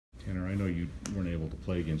know you weren't able to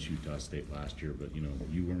play against Utah State last year, but, you know,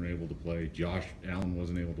 you weren't able to play. Josh Allen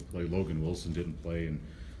wasn't able to play. Logan Wilson didn't play, and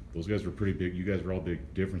those guys were pretty big. You guys were all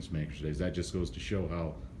big difference makers today. That just goes to show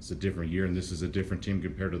how it's a different year, and this is a different team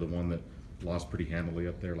compared to the one that lost pretty handily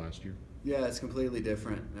up there last year. Yeah, it's completely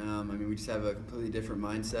different. I mean, we just have a completely different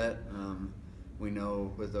mindset. We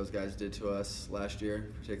know what those guys did to us last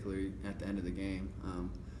year, particularly at the end of the game.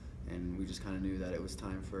 And we just kind of knew that it was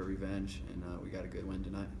time for revenge, and we got a good win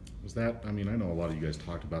tonight. Was that, I mean, I know a lot of you guys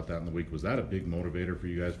talked about that in the week. Was that a big motivator for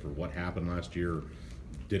you guys for what happened last year?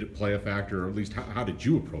 Did it play a factor, or at least how did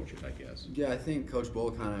you approach it, I guess? Yeah, I think Coach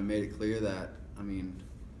Bull kind of made it clear that, I mean,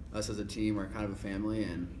 us as a team are kind of a family,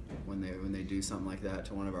 and when they do something like that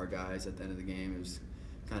to one of our guys at the end of the game, it was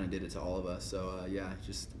kind of did it to all of us. So, yeah,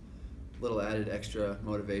 just a little added extra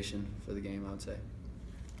motivation for the game, I would say.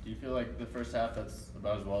 Do you feel like the first half that's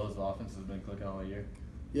about as well as the offense has been clicking all year?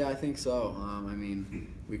 Yeah, I think so. I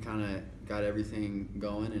mean, we kind of got everything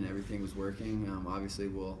going and everything was working. Obviously,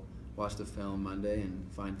 we'll watch the film Monday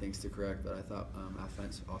and find things to correct, but I thought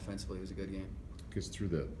offensively it was a good game. Gets through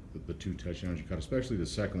the two touchdowns you caught, especially the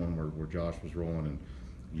second one where Josh was rolling, and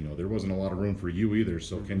you know there wasn't a lot of room for you either.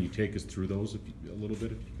 So can you take us through those a little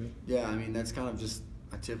bit if you could? Yeah, I mean that's kind of just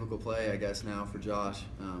a typical play, I guess, now for Josh.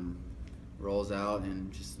 Rolls out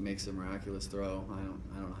and just makes a miraculous throw. I don't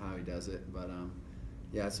know how he does it, but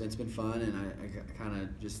yeah, it's been fun, and I kind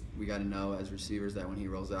of just we got to know as receivers that when he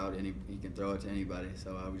rolls out, he can throw it to anybody.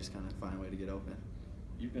 So we just kind of find a way to get open.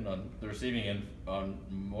 You've been on the receiving end on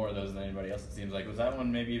more of those than anybody else, it seems like. Was that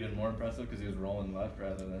one maybe even more impressive because he was rolling left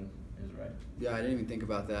rather than his right? Yeah, I didn't even think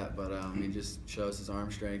about that, but I mean, just shows his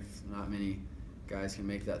arm strength. Not many guys can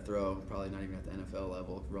make that throw, probably not even at the NFL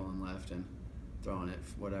level, rolling left and throwing it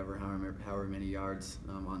however many yards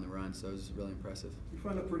on the run. So it was really impressive. You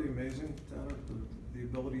find it pretty amazing, Tanner, the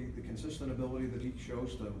ability, the consistent ability that he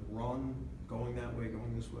shows to run, going that way,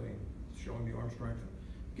 going this way, showing the arm strength,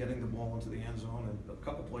 getting the ball into the end zone, and a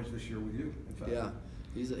couple plays this year with you, in fact. Yeah,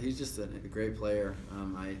 he's just a great player.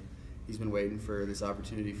 He's been waiting for this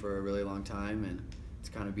opportunity for a really long time, and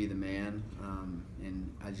to kind of be the man.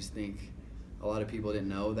 And I just think a lot of people didn't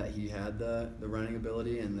know that he had the running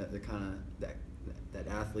ability and the kind of that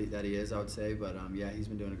athlete that he is, I would say. But yeah, he's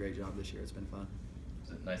been doing a great job this year. It's been fun.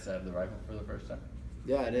 Is it nice to have the rifle for the first time?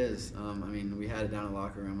 Yeah, it is. I mean, we had it down in the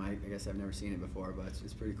locker room. I guess I've never seen it before, but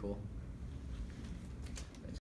it's pretty cool.